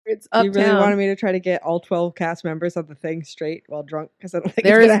It's You uptown. really wanted me to try to get all 12 cast members of the thing straight while drunk? Because I don't think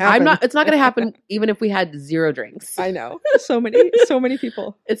it's going to happen. It's not going to happen even if we had 0 drinks. I know. So many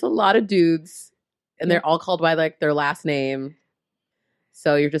people. It's a lot of dudes, and Yeah. they're all called by like their last name.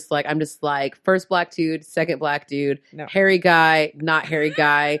 So you're just like, I'm just like, first black dude, second black dude, No. hairy guy, not hairy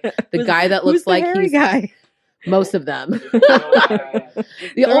guy, the guy that looks Who's the like hairy he's guy. most of them. They're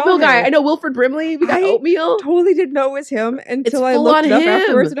The all oatmeal guy. hairy. I know Wilford Brimley. We got I oatmeal. Totally didn't know it was him until I full looked on it up him.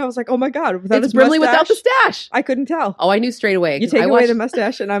 afterwards, and I was like, "Oh my god!" Without It's his Brimley without the mustache, stash. I couldn't tell. Oh, I knew straight away. You 'cause take I away watched, the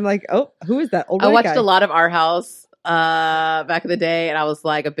mustache, and I'm like, "Oh, who is that old I white watched guy?" a lot of Our House back in the day, and I was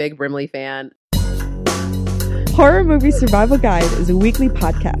like a big Brimley fan. Horror Movie Survival Guide is a weekly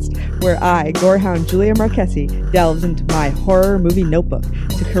podcast where I, gorehound Julia Marchesi, delves into my horror movie notebook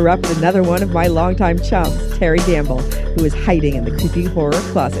to corrupt another one of my longtime chums, Terry Gamble, who is hiding in the creepy horror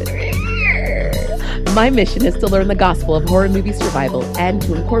closet. My mission is to learn the gospel of horror movie survival and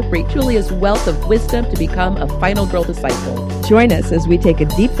to incorporate Julia's wealth of wisdom to become a final girl disciple. Join us as we take a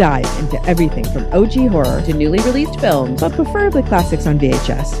deep dive into everything from OG horror To newly released films, but preferably classics on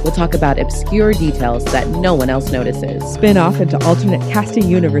VHS. we'll talk about obscure details that no one else notices. Spin off into alternate casting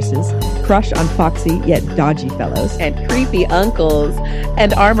universes, crush on foxy yet dodgy fellows. And creepy uncles,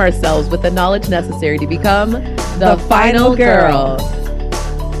 and arm ourselves with the knowledge necessary to become the final girl.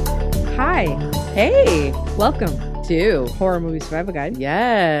 Hi, Hey, welcome to Horror Movie Survival Guide.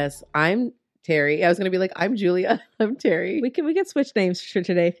 yes, I'm Terry. I was gonna be like, I'm Julia. I'm Terry. We can switch names for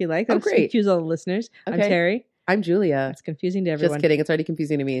today if you like. Oh, That'll great. confuse all the listeners. I'm Okay. Terry. I'm Julia. That's confusing to everyone. Just kidding. It's already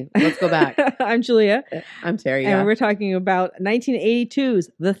confusing to me. Let's go back. I'm Julia, I'm Terry. and Yeah. we're talking about 1982's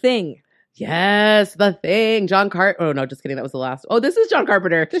The Thing. Yes, The Thing. John Carpenter. Oh no, just kidding. That was the last. Oh, this is John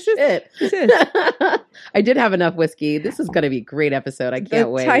Carpenter. This is- Shit. this is. I did have enough whiskey. This is going to be a great episode. I The can't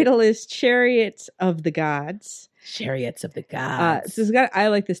wait. title is Chariots of the Gods. Chariots of the Gods. I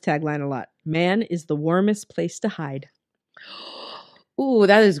like this tagline a lot. Man is the warmest place to hide. Ooh,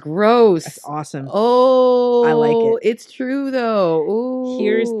 that is gross. That's awesome. Oh, I like it. It's true though.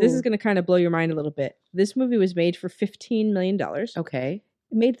 Ooh. This is going to kind of blow your mind a little bit. This movie was made for $15 million. It okay.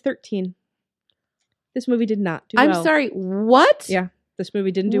 made 13. This movie did not do I'm well. sorry. What? Yeah, this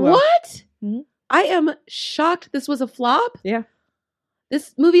movie didn't do well. What? Mhm. I am shocked. This was a flop. Yeah.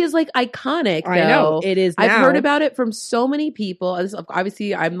 This movie is like iconic. I know though. it is. I've now. heard about it from so many people.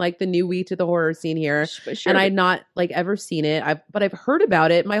 Obviously, I'm like the newbie to the horror scene here, But sure, and I've not like ever seen it. But I've heard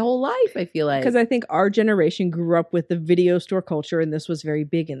about it my whole life. I feel like because I think our generation grew up with the video store culture, and this was very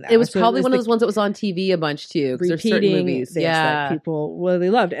big in that. it was So probably one of the those ones that was on TV a bunch too. Because there's certain repeating movies, things yeah. that people really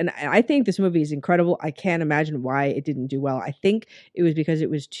loved, and I think this movie is incredible. I can't imagine why it didn't do well. I think it was because it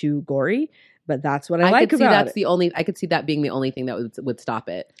was too gory, but that's what I like could see about that's it. the only. I could see that being the only thing that would stop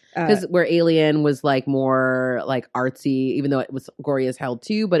it. Uh, Because where Alien was like more like artsy, even though it was gory as hell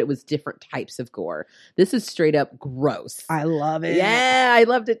too, but it was different types of gore. This is straight up gross. I love it. Yeah, I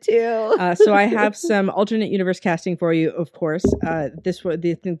loved it too. So I have some alternate universe casting for you, of course. I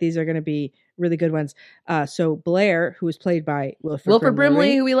think these are going to be really good ones. So Blair, who was played by Wilford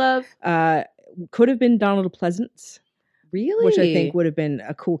Brimley, who we love. could have been Donald Pleasance, Really? which I think would have been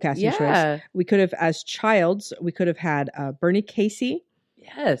a cool casting choice. Yeah. We could have, as Childs, we could have had Bernie Casey,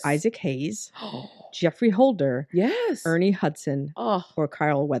 Yes. Isaac Hayes, Jeffrey Holder, Yes. Ernie Hudson, Oh, or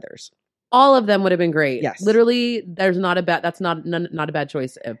Kyle Weathers. all of them would have been great. Yes. Literally, there's not a bad. That's not a bad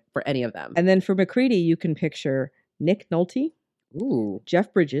choice for any of them. And then for McCready, you can picture Nick Nolte, Ooh.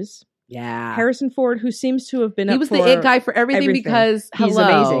 Jeff Bridges, Yeah. Harrison Ford, who seems to have been He up was for the it guy for everything, because he's hello.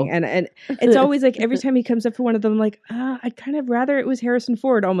 amazing. And it's always like every time he comes up for one of them, I'm like, I'd kind of rather it was Harrison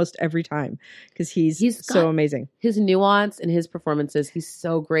Ford almost every time because he's so got- amazing. His nuance and his performances, he's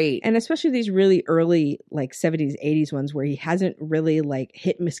so great. And especially these really early like 70s, 80s ones where he hasn't really like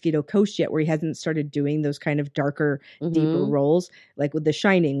hit Mosquito Coast yet, where he hasn't started doing those kind of darker, deeper Mhm. roles. Like with The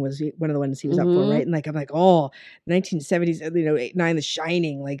Shining was one of the ones he was up for, Mhm. right? And like I'm like, oh, 1970s, 8, 9, The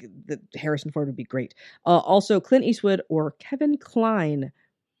Shining, like the Harrison Ford would be great. Also Clint Eastwood or Kevin Kline.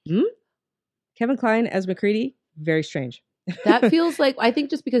 Kevin Kline as McCready, very strange. That feels like, I think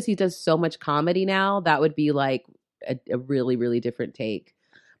just because he does so much comedy now, that would be like a really, really different take.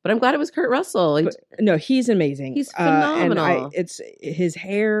 But I'm glad it was Kurt Russell. But, no, he's amazing. He's And phenomenal. it's his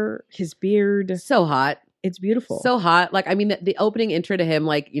hair, his beard. So hot. It's beautiful. So hot. Like, I mean, the opening intro to him,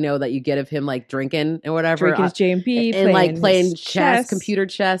 like, that you get of him, like, drinking and whatever. Drinking his J&B, and like playing his chess, computer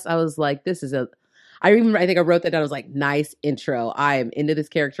chess. I was like, this is I think I wrote that down. I was like, nice intro. I am into this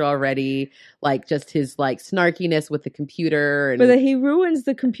character already. Like, just his like snarkiness with the computer. And But then he ruins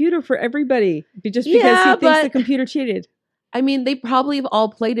the computer for everybody just because he Yeah, thinks the but- computer cheated. I mean, they probably have all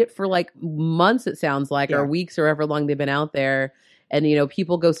played it for like months, it sounds like, Yeah. or weeks or however long they've been out there. and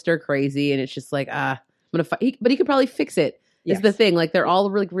people go stir crazy, and it's just like I'm gonna fight. But he could probably fix it. Is the thing, like they're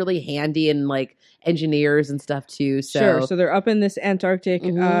all really, really handy and like engineers and stuff too. So they're up in this Antarctic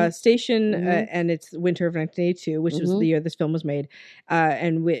station, and it's winter of 1982, which was the year this film was made.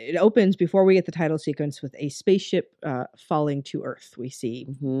 And it opens before we get the title sequence with a spaceship falling to Earth. We see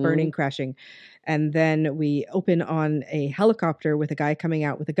burning, crashing, and then we open on a helicopter with a guy coming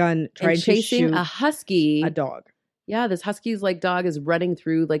out with a gun trying to chasing shoot a husky, a dog. Yeah, this husky's like dog is running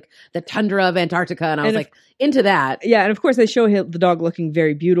through like the tundra of Antarctica, and I was like into that. Yeah, and of course they show the dog looking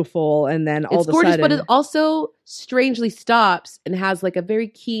very beautiful, and then all of a gorgeous, sudden, but it also strangely stops and has like a very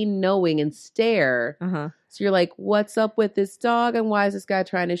keen knowing and stare. So you're like, what's up with this dog, and why is this guy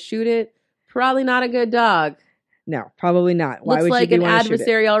trying to shoot it? Probably not a good dog. No, probably not. Why Looks would like you an want to shoot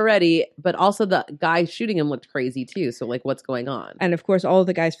adversary already, but also the guy shooting him looked crazy too. So like, what's going on? And of course, all of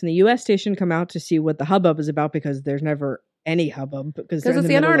the guys from the U.S. station come out to see what the hubbub is about, because there's never any hubbub, because it's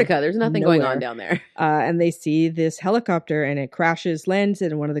Antarctica. There's nothing going on down there. And they see this helicopter, and it crashes, lands,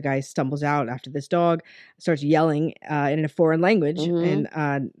 and one of the guys stumbles out after this dog starts yelling in a foreign language, in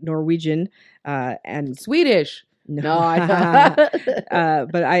Norwegian and Swedish. No, I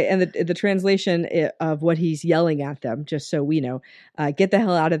but the translation of what he's yelling at them, just so we know, get the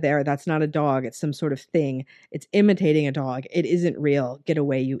hell out of there. That's not a dog. It's some sort of thing. It's imitating a dog. It isn't real. Get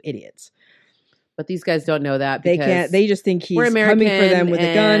away, you idiots. But these guys don't know that. They can't. They just think he's coming for them with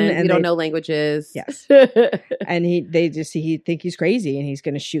a gun, and we don't know languages. Yes, and they think he's crazy, and he's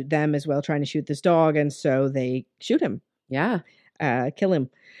going to shoot them as well, trying to shoot this dog, and so they shoot him. Yeah, kill him.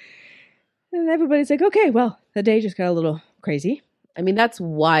 And everybody's like, okay, well, the day just got a little crazy. I mean, that's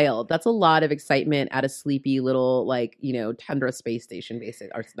wild. That's a lot of excitement at a sleepy little, like, tundra space station,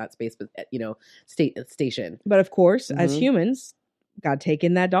 basically, or not space, but station. But of course, as humans, God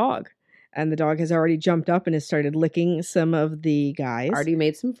taken that dog. And the dog has already jumped up and has started licking some of the guys. Already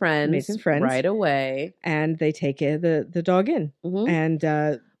made some friends right away. And they take the dog in. And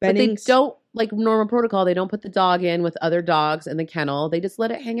but they don't, like normal protocol, they don't put the dog in with other dogs in the kennel. They just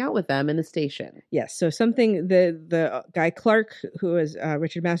let it hang out with them in the station. Yes. So the guy Clark, who is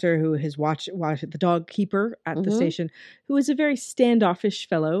Richard Masur, who has watched the dog keeper at the station, who is a very standoffish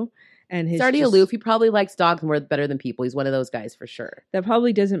fellow. And he's already aloof. He probably likes dogs better than people. He's one of those guys for sure. That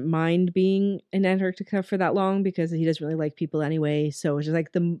probably doesn't mind being in Antarctica for that long, because he doesn't really like people anyway. So it's just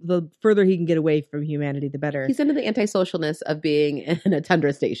like the further he can get away from humanity, the better. He's into the antisocialness of being in a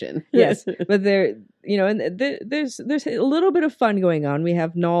tundra station. Yes, but there's a little bit of fun going on. We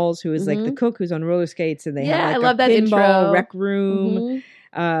have Knowles, who is like the cook, who's on roller skates, and they have like I love that pinball intro. rec room.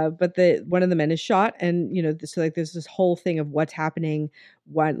 But one of the men is shot, and so like there's this whole thing of what's happening.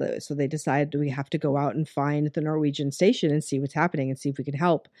 So they decide, we have to go out and find the Norwegian station and see what's happening and see if we can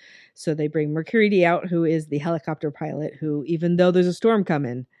help. So they bring McCready out, who is the helicopter pilot, who, even though there's a storm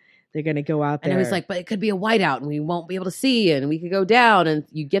coming, they're going to go out there. And I was like, but it could be a whiteout and we won't be able to see, and we could go down, and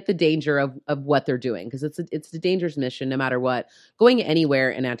you get the danger of what they're doing, because it's a dangerous mission no matter what. Going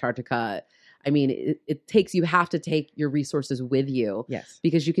anywhere in Antarctica, I mean, you have to take your resources with you. Yes.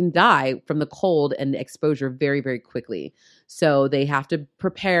 Because you can die from the cold and exposure very, very quickly. So they have to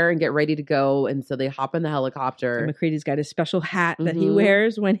prepare and get ready to go. And so they hop in the helicopter. And McCready's got his special hat that he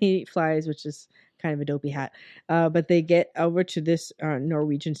wears when he flies, which is kind of a dopey hat. But they get over to this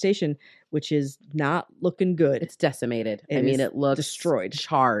Norwegian station, which is not looking good. It's decimated. It looks destroyed.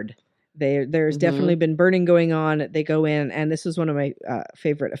 Charred. There's definitely been burning going on. They go in, and this is one of my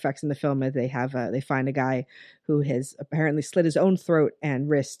favorite effects in the film. They find a guy who has apparently slit his own throat and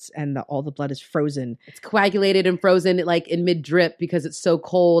wrists, and all the blood is frozen. It's coagulated and frozen, like in mid drip, because it's so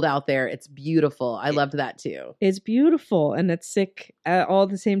cold out there. It's beautiful. I loved that too. It's beautiful, and it's sick all at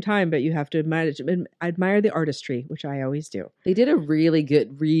the same time. But you have to admire the artistry, which I always do. They did a really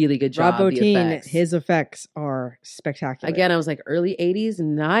good job. Rob Bottin, his effects are spectacular. Again, I was like, early 80s,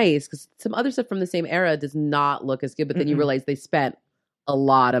 nice, because some other stuff from the same era does not look as good. But then you realize they spent a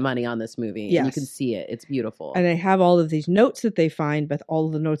lot of money on this movie. Yes. And you can see it. It's beautiful. And they have all of these notes that they find, but all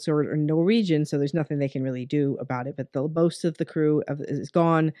of the notes are in Norwegian, so there's nothing they can really do about it. But most of the crew is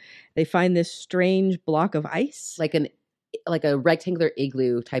gone. They find this strange block of ice. Like a rectangular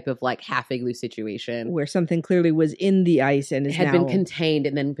igloo type of like half igloo situation. Where something clearly was in the ice and had been contained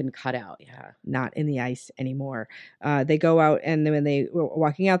and then been cut out. Yeah. Not in the ice anymore. They go out, and when they were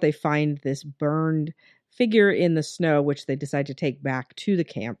walking out, they find this burned figure in the snow, which they decide to take back to the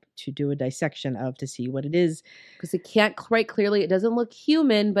camp to do a dissection of, to see what it is. Because it can't quite clearly, it doesn't look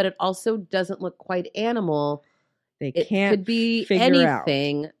human, but it also doesn't look quite animal. They can't could be figure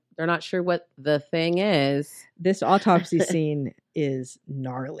anything. Out. They're not sure what the thing is. This autopsy scene is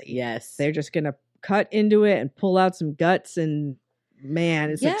gnarly. Yes. They're just going to cut into it and pull out some guts, and man,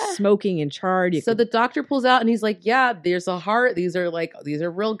 it's Yeah. like smoking and charred. So the doctor pulls out and he's like, yeah, there's a heart. These are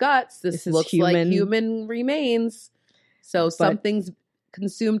real guts. This is looks like human remains. So something's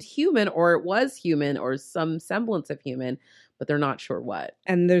consumed human, or it was human, or some semblance of human, but they're not sure what.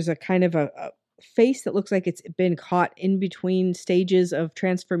 And there's a kind of a face that looks like it's been caught in between stages of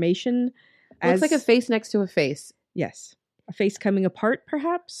transformation. Looks like a face next to a face. Yes. A face coming apart,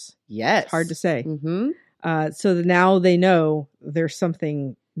 perhaps? Yes. It's hard to say. Mm-hmm. So now they know there's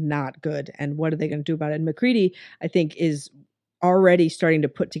something not good. And what are they going to do about it? And MacReady, I think, is already starting to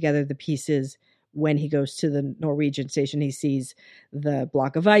put together the pieces when he goes to the Norwegian station. He sees the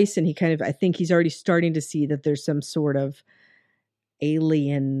block of ice, and I think he's already starting to see that there's some sort of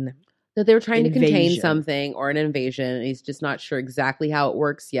alien that they were trying invasion. To contain something or an invasion, and he's just not sure exactly how it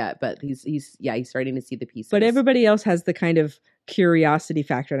works yet, but he's starting to see the pieces. But everybody else has the kind of curiosity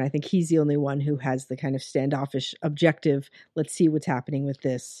factor, and I think he's the only one who has the kind of standoffish objective, let's see what's happening with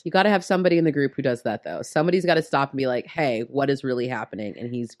this. You got to have somebody in the group who does that, though. Somebody's got to stop and be like, hey, what is really happening?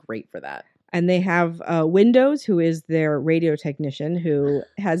 And he's great for that. And they have Windows, who is their radio technician, who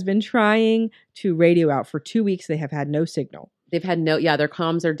has been trying to radio out for 2 weeks. They have had no signal. They've had their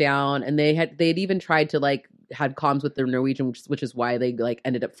comms are down, and they'd even tried to had comms with their Norwegian, which is why they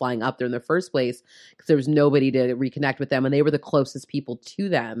ended up flying up there in the first place, because there was nobody to reconnect with them, and they were the closest people to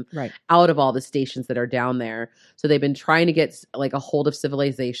them, right, out of all the stations that are down there. So they've been trying to get a hold of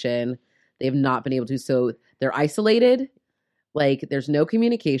civilization. They have not been able to. So they're isolated. There's no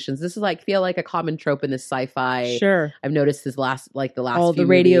communications. This is feel like a common trope in this sci-fi. Sure. I've noticed this the last all few the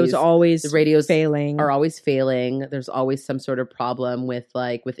radios movies, the radios failing. Are always failing. There's always some sort of problem with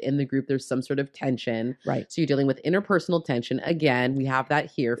within the group. There's some sort of tension. Right. So you're dealing with interpersonal tension. Again, we have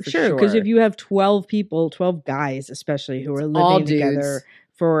that here for sure. Because if you have 12 people, 12 guys especially, who are living together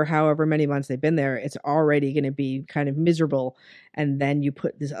for however many months they've been there, it's already going to be kind of miserable. And then you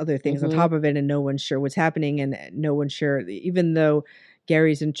put these other things on top of it, and no one's sure what's happening, and no one's sure. Even though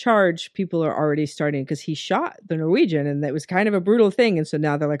Gary's in charge, people are already starting, because he shot the Norwegian, and that was kind of a brutal thing. And so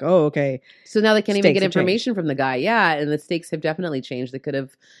now they're like, oh, okay. So now they can't even get information from the guy. Yeah, and the stakes have definitely changed. They could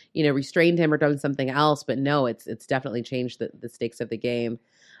have, restrained him or done something else, but no, it's definitely changed the stakes of the game.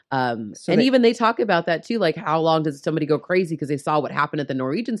 Even they talk about that too, how long does somebody go crazy because they saw what happened at the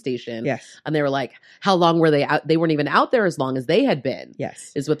Norwegian station? Yes. And they were like, how long were they out? They weren't even out there as long as they had been.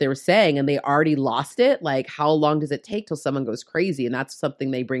 Yes. Is what they were saying. And they already lost it. How long does it take till someone goes crazy? And that's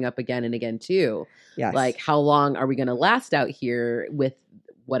something they bring up again and again too. Yes. How long are we going to last out here with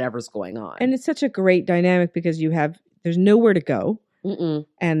whatever's going on? And it's such a great dynamic, because there's nowhere to go. Mm-mm.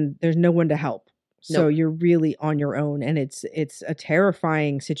 And there's no one to help. So you're really on your own, and it's a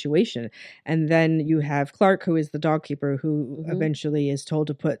terrifying situation. And then you have Clark, who is the dog keeper, who eventually is told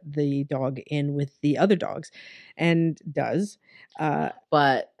to put the dog in with the other dogs, and does.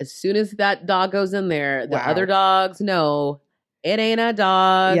 But as soon as that dog goes in there, the other dogs know it ain't a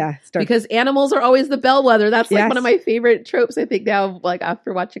dog. Yeah. Because animals are always the bellwether. That's one of my favorite tropes, I think, now,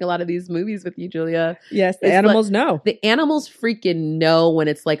 after watching a lot of these movies with you, Julia. Yes, the animals know. The animals freaking know when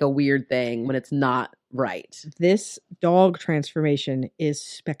it's a weird thing, when it's not right. This dog transformation is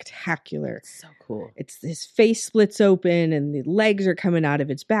spectacular. It's so cool. It's his face splits open, and the legs are coming out of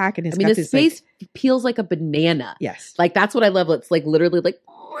its back, and his face peels like a banana. Yes. That's what I love. It's literally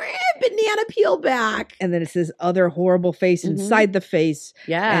banana peel back. And then it's this other horrible face inside the face.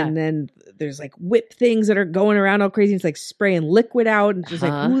 Yeah. And then there's whip things that are going around all crazy. It's spraying liquid out, and just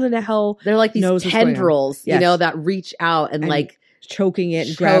who the hell? They're these tendrils, that reach out and choking it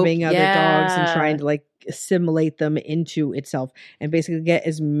and grabbing other dogs and trying to assimilate them into itself, and basically get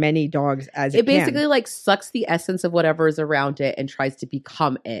as many dogs as it can. It basically sucks the essence of whatever is around it and tries to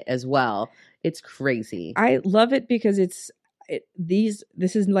become it as well. It's crazy. I love it because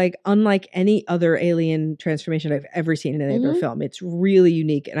this is unlike any other alien transformation I've ever seen in any other film. It's really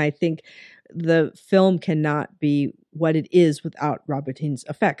unique, and I think the film cannot be what it is without Robitin's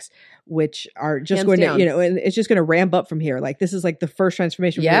effects, which are just Hands going down. to, and it's just going to ramp up from here. This is the first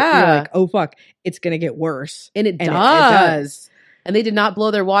transformation. Yeah. Where you're oh fuck, it's going to get worse, and it does. And they did not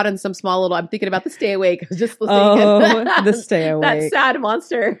blow their wad in some small little. I'm thinking about the Stay Awake. I was just listening. The Stay Awake. That sad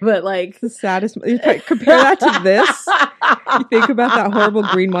monster, but the saddest. You compare that to this. You think about that horrible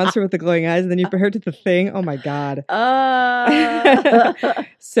green monster with the glowing eyes, and then you compare it to the Thing. Oh my god.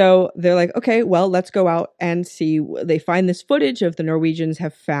 So they're okay, well, let's go out and see. They find this footage of the Norwegians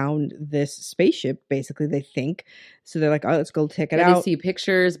have found this spaceship. Basically, they think. So they're oh, let's go check it out. They see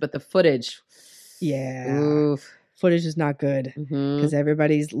pictures, but the footage. Yeah. Oof. footage is not good Mhm. because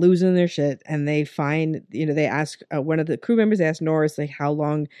everybody's losing their shit. And they find, they ask one of the crew members asked Norris, like, how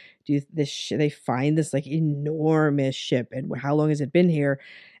long do they find this like enormous ship, and how long has it been here?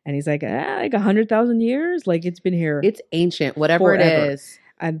 And he's like, like 100,000 years. Like, it's been here. It's ancient, whatever forever. it is.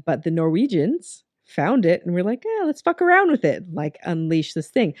 But the Norwegians found it and we're like, let's fuck around with it, like unleash this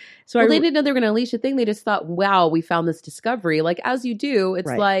thing. So they didn't know they were going to unleash a thing. They just thought, wow, we found this discovery. Like, as you do, it's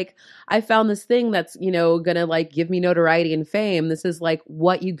Right. like, I found this thing that's, going to like give me notoriety and fame. This is like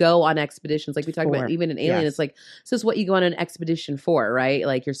what you go on expeditions. Like we talked about even in Alien, Yes. it's like, this is what you go on an expedition for, right?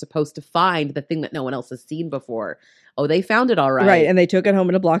 Like, you're supposed to find the thing that no one else has seen before. Oh, they found it all right. Right, and they took it home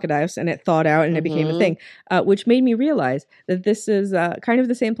in a block of ice and it thawed out and it became a Mhm. thing, which made me realize that this is kind of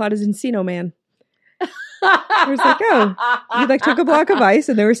the same plot as Encino Man. It was like, you like took a block of ice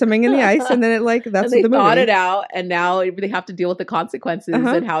and there was something in the ice, and then that's and they the movie. thought it out, and now they have to deal with the consequences.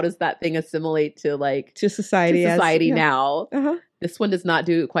 Uh-huh. And how does that thing assimilate to society now? Uh-huh. This one does not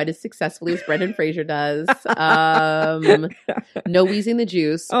do it quite as successfully as Brendan Fraser does. No wheezing the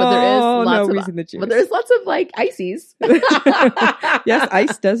juice, but there is lots of wheezing the juice. but there's lots of like ices. Yes,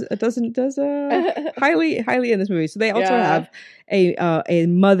 ice does highly in this movie. So they also have a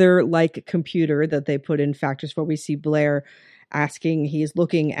mother-like computer that they put in factors for. We see Blair he's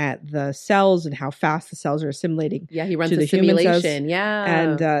looking at the cells and how fast the cells are assimilating. Yeah, he runs to a the human cells. simulation. Yeah.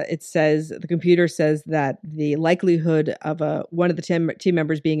 And the computer says that the likelihood of one of the team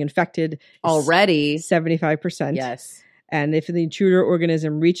members being infected already 75%. Yes. And if the intruder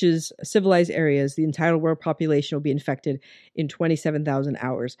organism reaches civilized areas, the entire world population will be infected in 27,000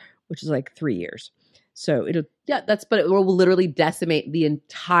 hours, which is like 3 years. So but it will literally decimate the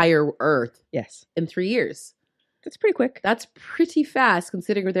entire Earth. Yes. In 3 years. That's pretty quick. That's pretty fast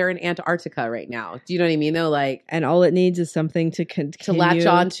considering they're in Antarctica right now. Do you know what I mean though? Like, and all it needs is something to continue to latch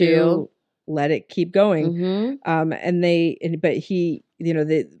on to, let it keep going. Mm-hmm.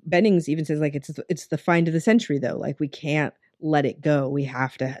 The Bennings even says like it's the find of the century though. Like, we can't let it go. We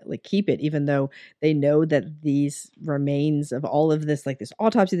have to like keep it, even though they know that these remains of all of this, like this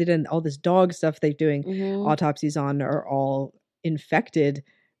autopsy they did and all this dog stuff they're doing autopsies on, are all infected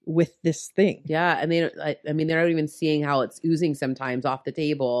with this thing. Yeah, and they're not even seeing how it's oozing sometimes off the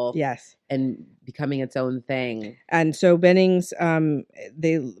table. Yes. And becoming its own thing. And so Bennings,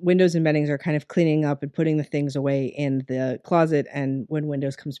 Windows and Bennings are kind of cleaning up and putting the things away in the closet. And when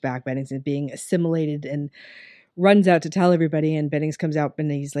Windows comes back, Bennings is being assimilated and runs out to tell everybody. And Bennings comes out and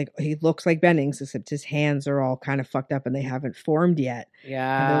he looks like Bennings, except his hands are all kind of fucked up and they haven't formed yet.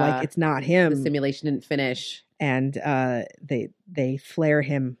 Yeah. And they're like, it's not him. The simulation didn't finish. And they flare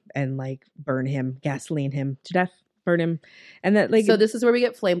him and like burn him, gasoline him to death, burn him. And that like, so this is where we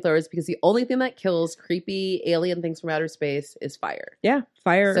get flamethrowers, because the only thing that kills creepy alien things from outer space is fire. Yeah,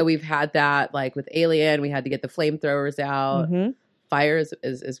 fire. So we've had that like with Alien, we had to get the flamethrowers out. Mm-hmm. Fire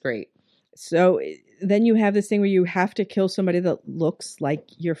is great. So then you have this thing where you have to kill somebody that looks like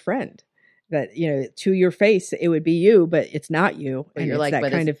your friend. That, to your face, it would be you, but it's not you. But and you're it's like,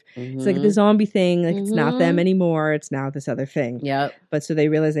 that kind of, it's like the zombie thing. Like, it's not them anymore. It's now this other thing. Yep. But so they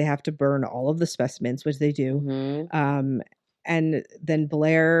realize they have to burn all of the specimens, which they do. Mm-hmm. And then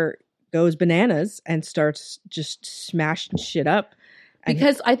Blair goes bananas and starts just smashing shit up.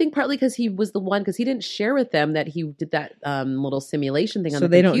 Because I think partly because he was the one, because he didn't share with them that he did that little simulation thing on the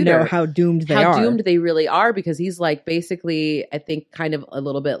computer. So they don't know how doomed they are. How doomed they really are, because he's like basically, I think kind of a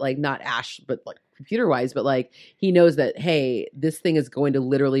little bit like not Ash, but like computer wise, but like he knows that, hey, this thing is going to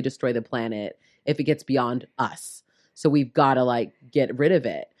literally destroy the planet if it gets beyond us. So we've got to like get rid of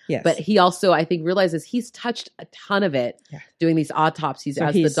it. Yes. But he also, I think, realizes he's touched a ton of it doing these autopsies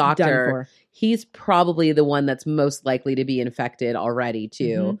as the doctor. He's probably the one that's most likely to be infected already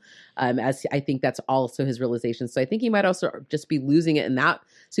too. As I think that's also his realization. So I think he might also just be losing it in that.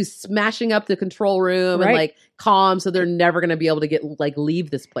 So he's smashing up the control room and like calm. So they're never going to be able to leave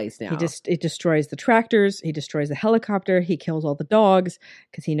this place now. It destroys the tractors. He destroys the helicopter. He kills all the dogs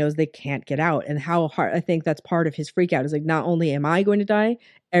because he knows they can't get out. And how hard, I think that's part of his freak out is like, not only am I going to die,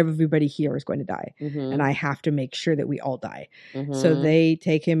 everybody here is going to die. And I have to make sure that we all die. So they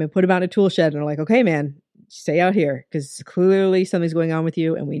take him and put him out in a tool shed and are like, okay, man, stay out here because clearly something's going on with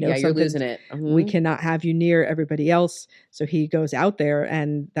you. And we know you're losing it. We cannot have you near everybody else. So he goes out there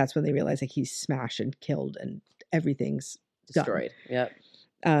and that's when they realize like he's smashed and killed and everything's destroyed. Yep.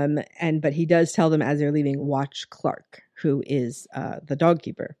 But he does tell them as they're leaving, watch Clark, who is the dog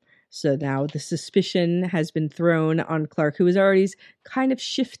keeper. So now the suspicion has been thrown on Clark, who is already kind of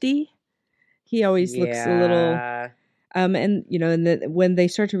shifty. He always looks a little, and when they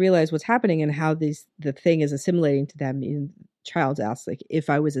start to realize what's happening and how the thing is assimilating to them, Childs asks, like, if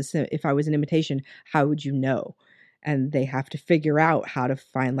I was an imitation, how would you know? and they have to figure out how to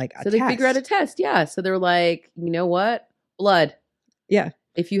find like a So test. they figure out a test. Yeah. So they're like, you know what? Blood. Yeah.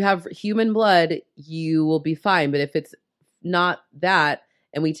 If you have human blood, you will be fine. But if it's not that,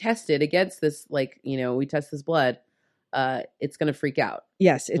 and we test it against this, like, we test this blood, it's going to freak out.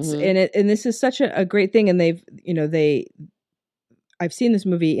 Yes, it's and this is such a great thing. And I've seen this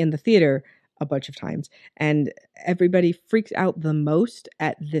movie in the theater a bunch of times, and everybody freaks out the most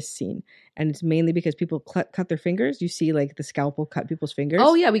at this scene. And it's mainly because people cut their fingers. You see like the scalpel cut people's fingers.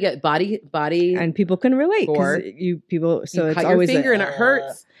 Oh yeah, we get body, and people can relate because you it's cut always your finger and it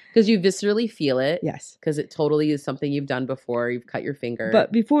hurts because you viscerally feel it. Yes, because it totally is something you've done before. You've cut your finger.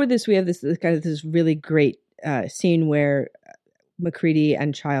 But before this, we have this really great scene where MacReady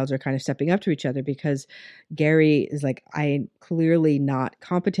and Childs are kind of stepping up to each other because Gary is like, I'm clearly not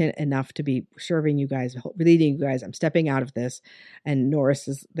competent enough to be serving you guys, leading you guys. I'm stepping out of this. And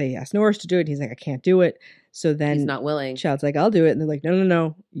they ask Norris to do it. And he's like, I can't do it. So then he's not willing. Childs like, I'll do it. And they're like,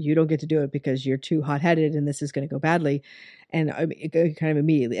 no, you don't get to do it because you're too hot-headed and this is going to go badly. And it kind of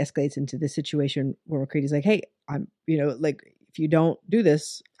immediately escalates into this situation where MacReady's like, hey, I'm, if you don't do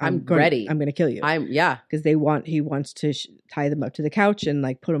this, I'm ready. I'm going to kill you. Because he wants to tie them up to the couch and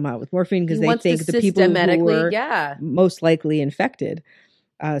like put them out with morphine because they think the people who were most likely infected.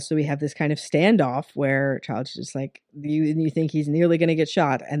 So we have this kind of standoff where Childs just like, you think he's nearly going to get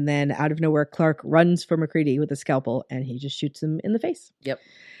shot. And then out of nowhere, Clark runs for MacReady with a scalpel and he just shoots him in the face. Yep.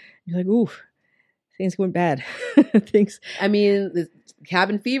 You're like, ooh, things went bad. I mean, the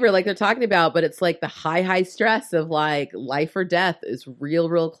cabin fever, like they're talking about, but it's like the high stress of like life or death is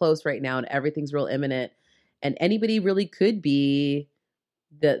real close right now, and everything's real imminent, and anybody really could be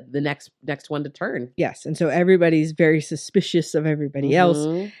the next one to turn. Yes, and so everybody's very suspicious of everybody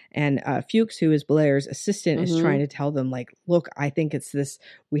else, and Fuchs, who is Blair's assistant, is trying to tell them like, look, I think it's this.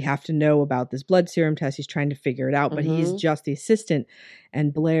 We have to know about this blood serum test. He's trying to figure it out, but he's just the assistant.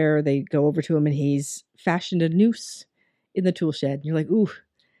 And Blair, they go over to him, and he's fashioned a noose in the tool shed. And you're like, ooh.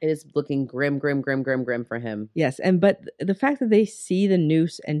 It is looking grim for him. Yes, but the fact that they see the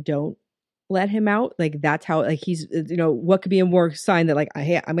noose and don't let him out, like that's how, like he's, what could be a more sign that like,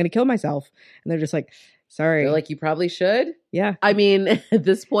 hey, I'm going to kill myself. And they're just like, sorry. They're like, you probably should. Yeah. I mean, at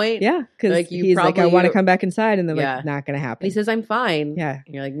this point. Yeah. Because like, he's like, I want to come back inside. And they're like, not going to happen. And he says, I'm fine. Yeah.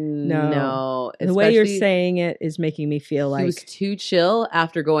 And you're like, no. The way you're saying it is making me feel like. He was too chill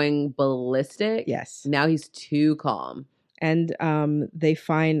after going ballistic. Yes. Now he's too calm. And they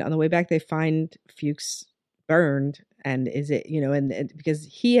find, on the way back, they find Fuchs burned. And is it, and because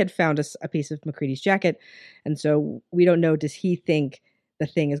he had found a piece of MacReady's jacket. And so we don't know, does he think the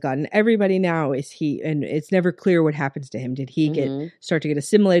thing has gotten everybody now? And it's never clear what happens to him. Did he start to get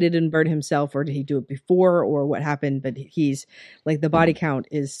assimilated and burn himself, or did he do it before, or what happened? But he's like, the body count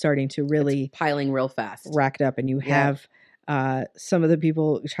is starting to really it's piling real fast, racked up. And you have some of the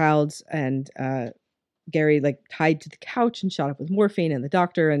people, Childs and Gary, like tied to the couch and shot up with morphine, and the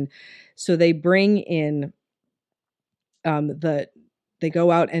doctor. And so they bring in they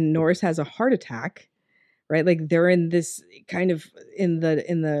go out, and Norris has a heart attack, right? Like they're in this kind of in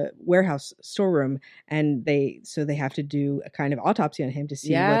the warehouse storeroom, and they have to do a kind of autopsy on him to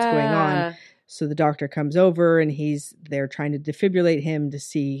see what's going on. So the doctor comes over, and they're trying to defibrillate him to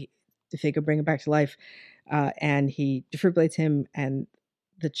see if they could bring him back to life. And he defibrillates him, and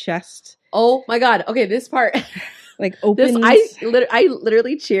the chest. Oh my God. Okay. This part. Like opens. I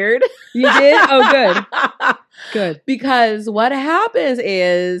literally cheered. You did? Oh, good. Good. Because what happens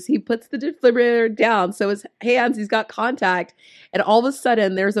is he puts the defibrillator down. So his hands, he's got contact. And all of a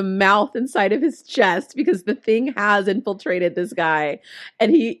sudden there's a mouth inside of his chest because the thing has infiltrated this guy.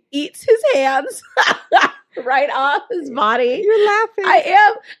 And he eats his hands right off his body. You're laughing. I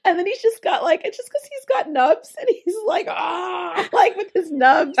am. And then he's just got like, it's just because he's got nubs. And he's like, like with his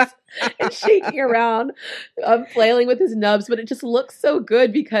nubs and shaking around, flailing with his nubs. But it just looks so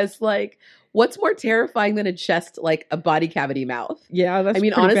good because like, what's more terrifying than a chest, like a body cavity mouth? Yeah, that's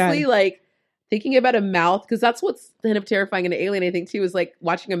honestly, bad. Like thinking about a mouth, because that's what's kind of terrifying in Alien, I think, too, is like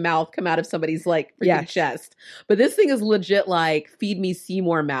watching a mouth come out of somebody's like freaking chest. But this thing is legit like feed me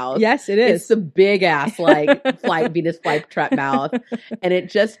Seymour mouth. Yes, it is. It's a big ass like Venus flytrap mouth, and it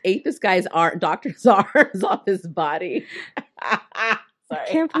just ate this guy's doctor's arms off his body. Sorry. I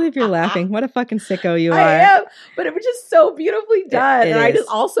can't believe you're laughing. What a fucking sicko you are. I am, but it was just so beautifully done. It and is. I just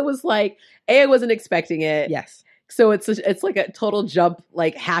also was like, I wasn't expecting it. Yes. So it's like a total jump,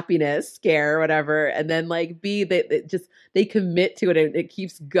 like happiness scare or whatever. And then like B, they commit to it and it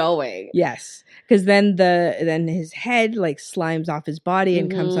keeps going. Yes. Because then his head like slimes off his body and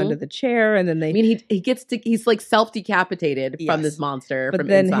comes under the chair. And then he's he's like self-decapitated from this monster but from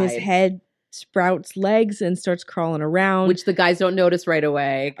then inside. his head sprouts legs and starts crawling around. Which the guys don't notice right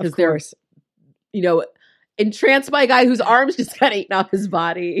away because Of they're, course. entranced by a guy whose arms just got eaten off his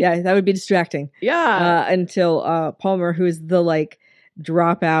body. Yeah, that would be distracting. Yeah. Until Palmer, who is the like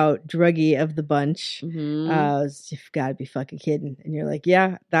dropout druggie of the bunch, Mhm. you've got to be fucking kidding. And you're like,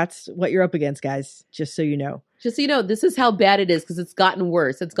 yeah, that's what you're up against, guys. Just so you know. Just so you know, this is how bad it is because it's gotten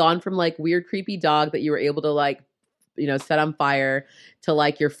worse. It's gone from like weird, creepy dog that you were able to like, set on fire to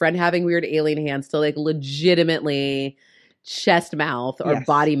like your friend having weird alien hands to like legitimately chest mouth or Yes.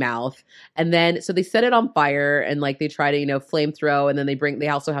 body mouth. And then, so they set it on fire and like they try to, flamethrow. And then they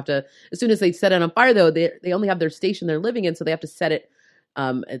also have to, as soon as they set it on fire though, they only have their station they're living in. So they have to set it,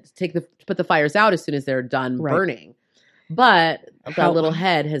 put the fires out as soon as they're done Right. burning. But that How- little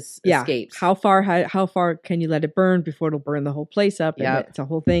head has Yeah. escaped. How far can you let it burn before it'll burn the whole place up? And Yep. it's a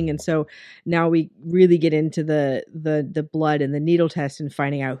whole thing. And so now we really get into the blood and the needle test and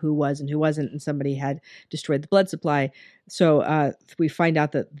finding out who was and who wasn't. And somebody had destroyed the blood supply. So we find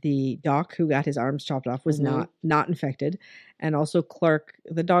out that the doc who got his arms chopped off was Mhm. not infected. And also Clark,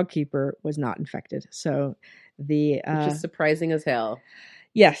 the dog keeper, was not infected. So the Which is surprising as hell.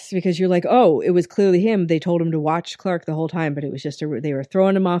 yes, because you're like, oh, it was clearly him. They told him to watch Clark the whole time, but it was just they were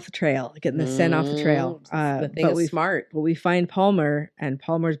throwing him off the trail, getting the scent off the trail. The thing is smart. But we find Palmer, and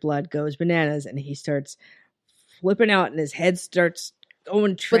Palmer's blood goes bananas, and he starts flipping out, and his head starts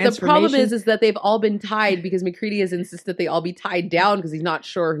going transformation. But the problem is that they've all been tied because McCready has insisted that they all be tied down because he's not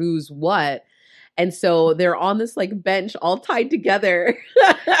sure who's what. And so they're on this like bench all tied together.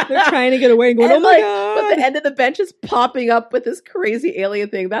 they're trying to get away and going, And, oh my like, God. But the end of the bench is popping up with this crazy alien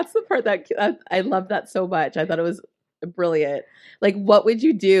thing. That's the part that I love that so much. I thought it was brilliant. Like, what would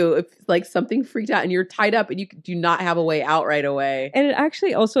you do if like something freaked out and you're tied up and you do not have a way out right away? And it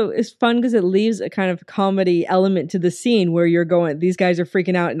actually also is fun because it leaves a kind of comedy element to the scene where you're going, these guys are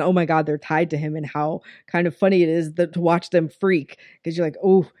freaking out and oh my God, they're tied to him, and how kind of funny it is to watch them freak because you're like,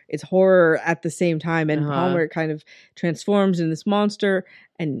 oh, it's horror at the same time. And Palmer kind of transforms in this monster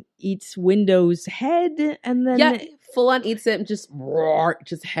and eats Window's head and then full on eats it and just roar,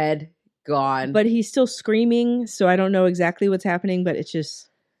 just head gone. But he's still screaming, so I don't know exactly what's happening, but it's just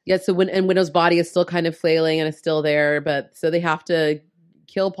so Window's body is still kind of flailing and is still there, but so they have to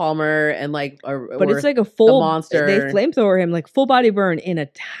kill Palmer and like but it's like a full monster. They flamethrower him like full body burn in a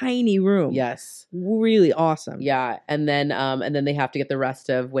tiny room. Yes. Really awesome. Yeah. And then they have to get the rest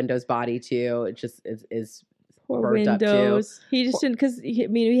of Window's body too. It just is Poor burnt Windows. up too. He just didn't, because he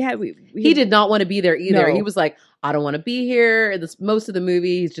did not want to be there either. No. He was like, I don't want to be here. Most of the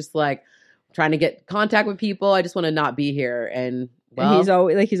movie, he's just like trying to get contact with people. I just want to not be here. And well, he's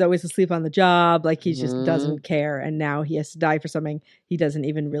always asleep on the job. Like he just doesn't care. And now he has to die for something he doesn't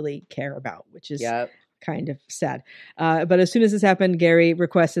even really care about, which is kind of sad. But as soon as this happened, Gary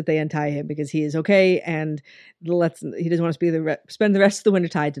requests that they untie him because he is okay and he doesn't want to spend the rest of the winter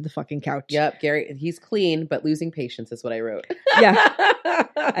tied to the fucking couch. Yep, Gary, he's clean, but losing patience is what I wrote. Yeah.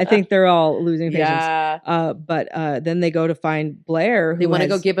 I think they're all losing patience. Yeah. But then they go to find Blair. They want to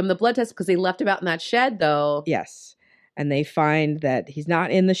go give him the blood test because they left him out in that shed though. Yes. And they find that he's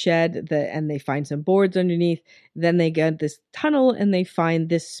not in the shed, and they find some boards underneath. Then they get this tunnel and they find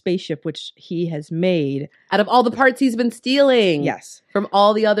this spaceship, which he has made. Out of all the parts he's been stealing. Yes. From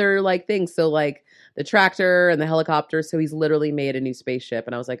all the other like things. So like the tractor and the helicopter. So he's literally made a new spaceship.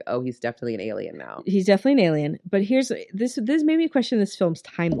 And I was like, oh, he's definitely an alien now. He's definitely an alien. But here's this made me question this film's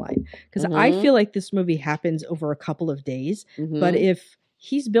timeline. Because I feel like this movie happens over a couple of days. But if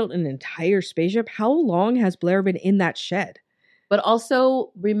he's built an entire spaceship, how long has Blair been in that shed? But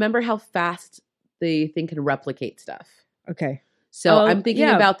also, remember how fast the thing can replicate stuff. Okay. So I'm thinking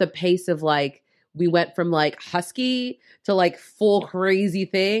about the pace of like, we went from like husky to like full crazy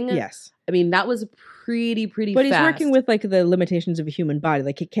thing. Yes. I mean, that was pretty But fast. he's working with like the limitations of a human body.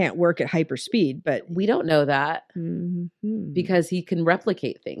 Like it can't work at hyper speed, but we don't know that because he can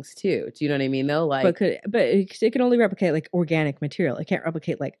replicate things too. Do you know what I mean though? Like, but it can only replicate like organic material. It can't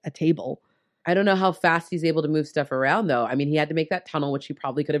replicate like a table. I don't know how fast he's able to move stuff around though. I mean, he had to make that tunnel, which he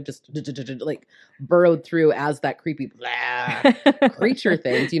probably could have just like burrowed through as that creepy creature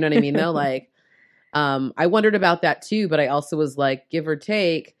thing. Do you know what I mean though? Like, I wondered about that too, but I also was like, give or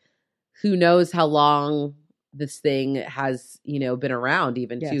take, who knows how long this thing has, been around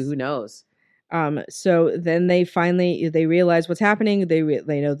even too, who knows? So then they realize what's happening. They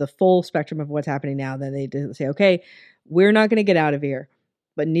know the full spectrum of what's happening now. Then they say, okay, we're not going to get out of here,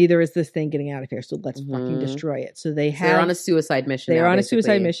 but neither is this thing getting out of here. So let's fucking destroy it. So they're on a suicide mission. They're on a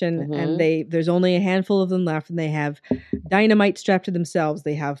suicide mission and there's only a handful of them left, and they have dynamite strapped to themselves.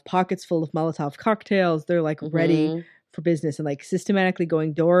 They have pockets full of Molotov cocktails. They're like ready for business and like systematically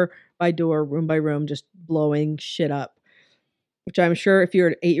going door by door, room by room, just blowing shit up. Which I'm sure if you're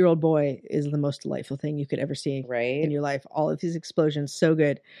an 8-year-old boy is the most delightful thing you could ever see Right. in your life. All of his explosions, so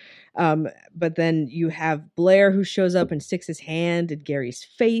good. But then you have Blair who shows up and sticks his hand in Gary's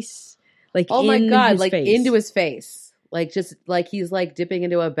face. Like, oh my God, like face. into his face. Like just like he's like dipping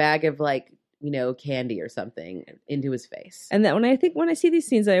into a bag of like, you know, candy or something into his face. And that when I see these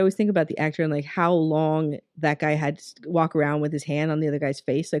scenes, I always think about the actor and like how long that guy had to walk around with his hand on the other guy's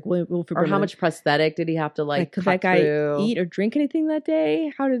face. Like, or how much prosthetic did he have to like could that guy eat or drink anything that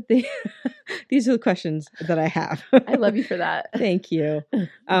day? How did they? These are the questions that I have. I love you for that. Thank you.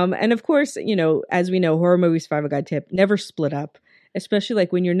 And of course, you know, as we know, horror movie survival guide tip: never split up, especially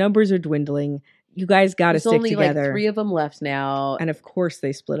like when your numbers are dwindling. You guys got to stick together. There's only like 3 of them left now, and of course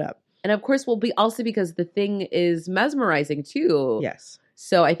they split up. And of course, will be also because the thing is mesmerizing too. Yes.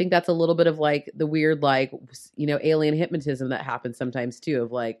 So I think that's a little bit of like the weird, like, you know, alien hypnotism that happens sometimes too,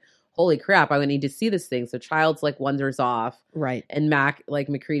 of like, holy crap, I would need to see this thing. So Childs like wanders off. Right. And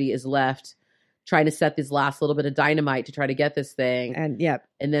McCready is left trying to set this last little bit of dynamite to try to get this thing. And yep.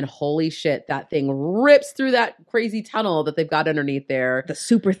 And then holy shit, that thing rips through that crazy tunnel that they've got underneath there. The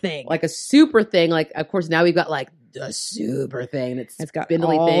super thing. Like a super thing. Like, of course, now we've got like the super thing. It's got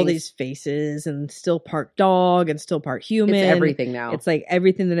all these faces and still part dog and still part human. It's everything now. It's like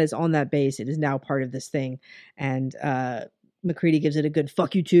everything that is on that base, it is now part of this thing. And McCready gives it a good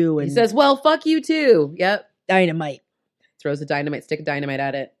fuck you too. And he says, well, fuck you too. Yep. Dynamite. Throws a stick of dynamite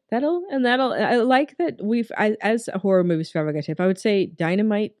at it. I like that as a horror movie survival guide tip, I would say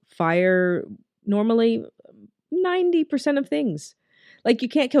dynamite, fire, normally 90% of things. Like you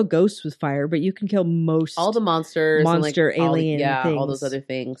can't kill ghosts with fire, but you can kill all the monsters, alien things. all those other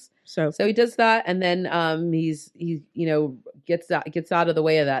things. So he does that, and then he you know gets out of the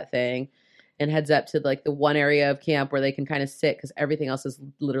way of that thing, and heads up to like the one area of camp where they can kind of sit because everything else is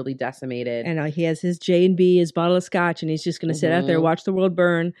literally decimated. And he has his J&B, his bottle of scotch, and he's just going to sit out there, watch the world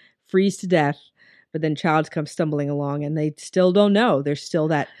burn, freeze to death. But then Childs comes stumbling along, and they still don't know. There's still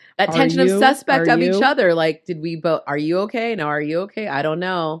that tension of suspect of each other. Like, did we both? Are you okay? No, are you okay? I don't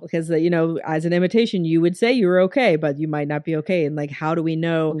know. Because you know, as an imitation, you would say you were okay, but you might not be okay. And like, how do we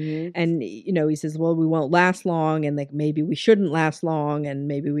know? Mm-hmm. And you know, he says, "Well, we won't last long, and like maybe we shouldn't last long, and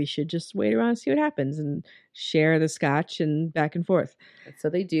maybe we should just wait around and see what happens and share the scotch and back and forth." So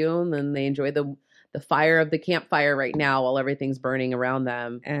they do, and then they enjoy the fire of the campfire right now while everything's burning around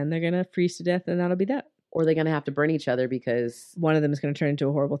them. And they're going to freeze to death, and that'll be that. Or they're going to have to burn each other because one of them is going to turn into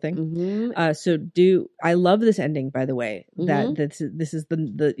a horrible thing. Mm-hmm. I love this ending, by the way, mm-hmm. that this is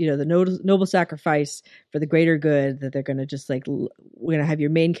the you know, the noble sacrifice for the greater good, that they're going to just like, we're going to have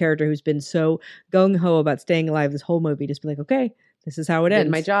your main character who's been so gung-ho about staying alive this whole movie just be like, okay, this is how it ends.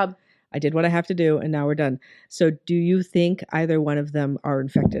 Did my job. I did what I have to do, and now we're done. So do you think either one of them are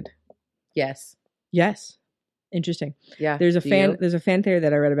infected? Yes. Yes. Interesting. Yeah. There's a fan theory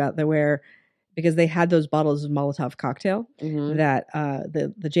that I read about that where, because they had those bottles of Molotov cocktail, mm-hmm. that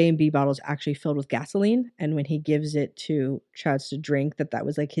the J&B bottle is actually filled with gasoline, and when he gives it to Childs to drink, that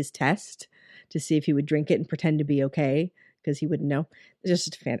was like his test to see if he would drink it and pretend to be okay, because he wouldn't know. It's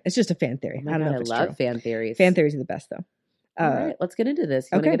just a fan theory. I don't know if it's true. I love fan theories. Fan theories are the best, though. All right, let's get into this.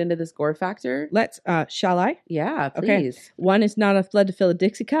 You want to get into this gore factor? Let's. Shall I? Yeah, please. Okay. 1 is not enough blood to fill a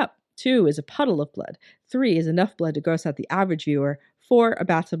Dixie cup. 2 is a puddle of blood. 3 is enough blood to gross out the average viewer. 4, a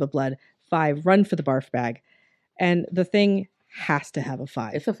bathtub of blood. 5, run for the barf bag. And the thing has to have a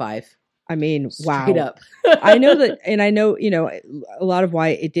 5. It's a 5. I mean, wow. Straight up. I know that, and I know, you know, a lot of why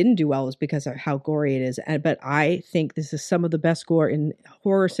it didn't do well is because of how gory it is. But I think this is some of the best gore in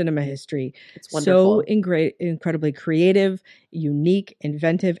horror cinema history. It's wonderful. So incredibly creative, unique,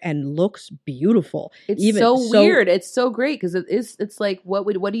 inventive, and looks beautiful. It's so weird. It's so great because it's like, what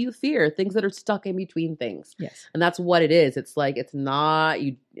do you fear? Things that are stuck in between things. Yes. And that's what it is. It's like, it's not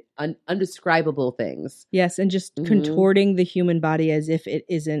undescribable things. Yes. And just mm-hmm. contorting the human body as if it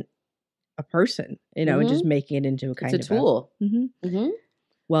isn't a person, you know, mm-hmm. and just making it into a kind of a tool. Mm-hmm. Mm-hmm.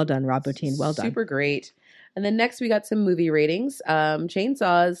 Well done, Rob Bottin. Well done. Super great. And then next we got some movie ratings.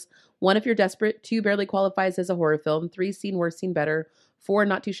 Chainsaws. 1, if you're desperate. 2, barely qualifies as a horror film. 3, seen worse, seen better. 4,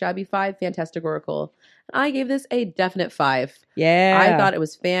 not too shabby. 5, fantasticorical. I gave this a definite 5. Yeah. I thought it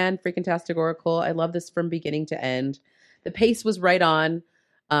was fan-freaking-tasticorical. I love this from beginning to end. The pace was right on.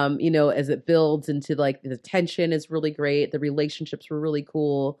 You know, as it builds into like the tension is really great. The relationships were really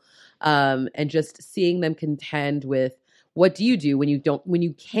cool. And just seeing them contend with what do you do when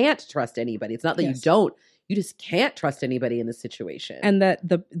you can't trust anybody? It's not that you just can't trust anybody in this situation. And that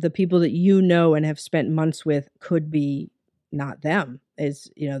the people that you know and have spent months with could be not them. is,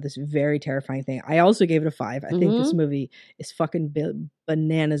 this very terrifying thing. I also gave it a 5. I think this movie is fucking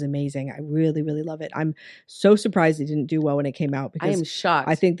bananas amazing. I really, really love it. I'm so surprised it didn't do well when it came out, because I am shocked.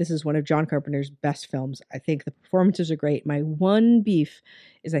 I think this is one of John Carpenter's best films. I think the performances are great. My one beef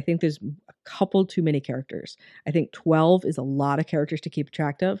is I think there's a couple too many characters. I think 12 is a lot of characters to keep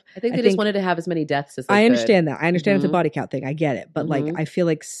track of. I think they just wanted to have as many deaths as they I could. understand that. I understand it's a body count thing. I get it. But like, I feel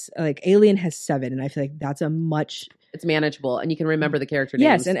like Alien has 7, and I feel like that's it's manageable, and you can remember the character names.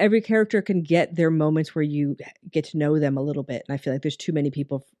 Yes, and every character can get their moments where you get to know them a little bit. And I feel like there's too many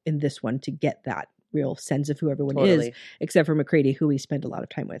people in this one to get that real sense of who everyone is, except for McCready, who we spend a lot of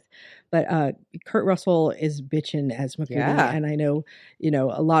time with. But Kurt Russell is bitchin' as McCready, and I know,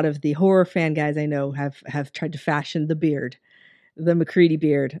 a lot of the horror fan guys I know have tried to fashion the beard, the McCready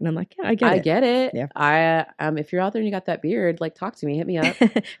beard, and I'm like, yeah, I get it. Yeah. If you're out there and you got that beard, like, talk to me, hit me up.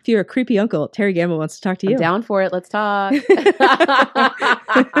 If you're a creepy uncle, Terry Gamble wants to talk to you. I'm down for it. Let's talk.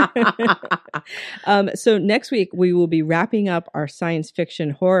 So next week we will be wrapping up our science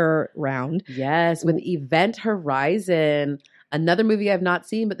fiction horror round. Yes, with Event Horizon, another movie I've not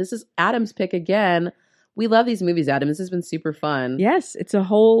seen, but this is Adam's pick again. We love these movies, Adam. This has been super fun. Yes, it's a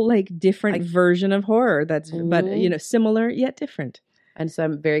whole different version of horror but similar yet different. And so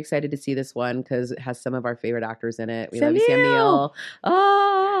I'm very excited to see this one because it has some of our favorite actors in it. We love Sam Neill.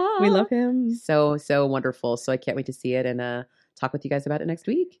 We love him. So wonderful. So I can't wait to see it and talk with you guys about it next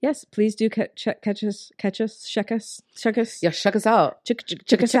week. Yes, please do check us. Yeah, check us out.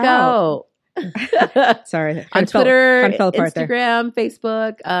 Check us out. Sorry, on Twitter, Instagram,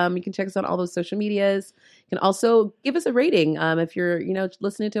 Facebook. You can check us on all those social medias. You can also give us a rating if you're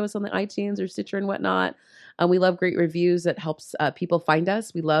listening to us on the iTunes or Stitcher and whatnot. We love great reviews. That helps people find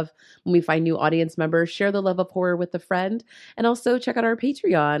us. We love when we find new audience members. Share the love of horror with a friend, and also check out our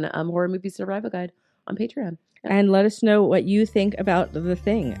Patreon, Horror Movie Survival Guide on Patreon. And let us know what you think about The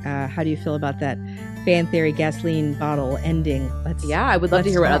Thing. How do you feel about that fan theory gasoline bottle ending? I would love to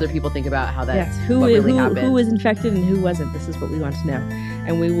hear what other people think about how that. Yes, who was infected and who wasn't. This is what we want to know.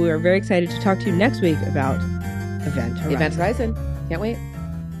 And we are very excited to talk to you next week about Event Horizon. Event Horizon. Can't wait.